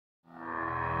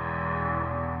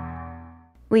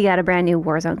We got a brand new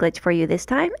Warzone glitch for you this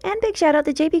time, and big shout out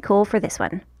to JB Cole for this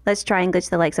one. Let's try and glitch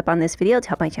the likes up on this video to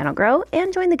help my channel grow,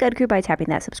 and join the Gud crew by tapping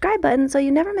that subscribe button so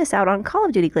you never miss out on Call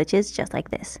of Duty glitches just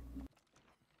like this.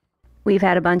 We've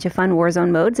had a bunch of fun Warzone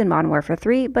modes in Modern Warfare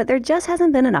 3, but there just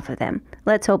hasn't been enough of them.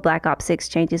 Let's hope Black Ops 6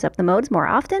 changes up the modes more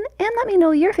often, and let me know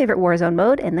your favorite Warzone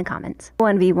mode in the comments.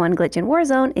 1v1 glitch in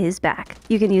Warzone is back.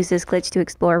 You can use this glitch to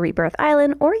explore Rebirth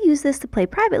Island, or use this to play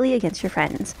privately against your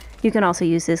friends. You can also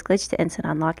use this glitch to instant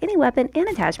unlock any weapon and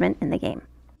attachment in the game.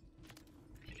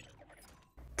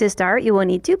 To start, you will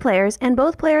need 2 players, and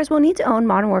both players will need to own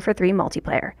Modern Warfare 3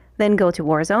 multiplayer. Then go to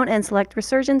Warzone and select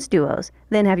Resurgence Duos.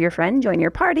 Then have your friend join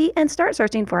your party and start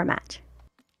searching for a match.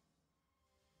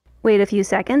 Wait a few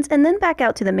seconds and then back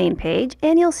out to the main page,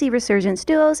 and you'll see Resurgence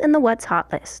Duos in the What's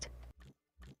Hot list.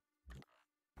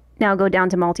 Now go down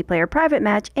to Multiplayer Private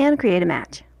Match and create a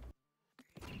match.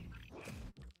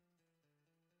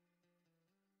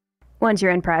 Once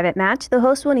you're in Private Match, the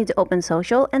host will need to open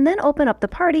Social and then open up the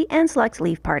party and select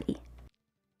Leave Party.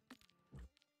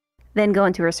 Then go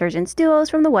into Resurgence Duos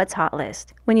from the What's Hot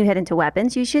list. When you head into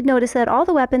Weapons, you should notice that all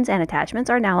the weapons and attachments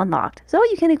are now unlocked, so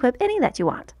you can equip any that you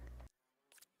want.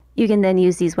 You can then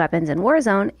use these weapons in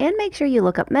Warzone, and make sure you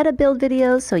look up meta build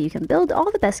videos so you can build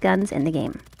all the best guns in the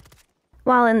game.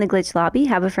 While in the glitch lobby,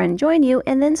 have a friend join you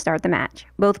and then start the match.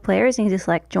 Both players need to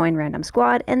select Join Random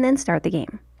Squad and then start the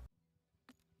game.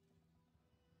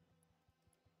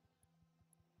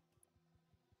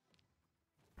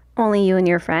 Only you and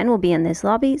your friend will be in this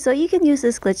lobby, so you can use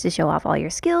this glitch to show off all your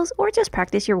skills or just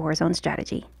practice your Warzone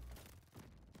strategy.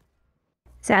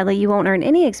 Sadly, you won't earn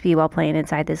any XP while playing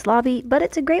inside this lobby, but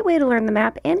it's a great way to learn the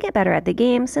map and get better at the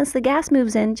game since the gas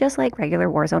moves in just like regular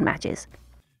Warzone matches.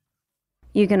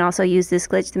 You can also use this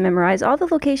glitch to memorize all the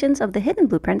locations of the hidden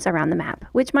blueprints around the map,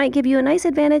 which might give you a nice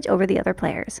advantage over the other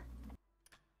players.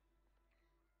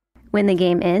 When the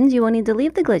game ends, you will need to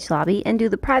leave the glitch lobby and do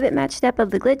the private match step of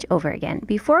the glitch over again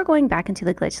before going back into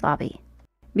the glitch lobby.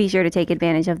 Be sure to take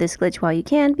advantage of this glitch while you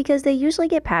can because they usually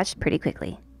get patched pretty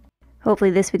quickly. Hopefully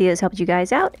this video has helped you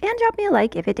guys out, and drop me a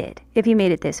like if it did. If you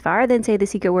made it this far, then say the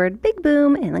secret word Big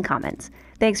Boom in the comments.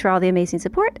 Thanks for all the amazing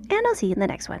support, and I'll see you in the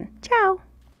next one. Ciao!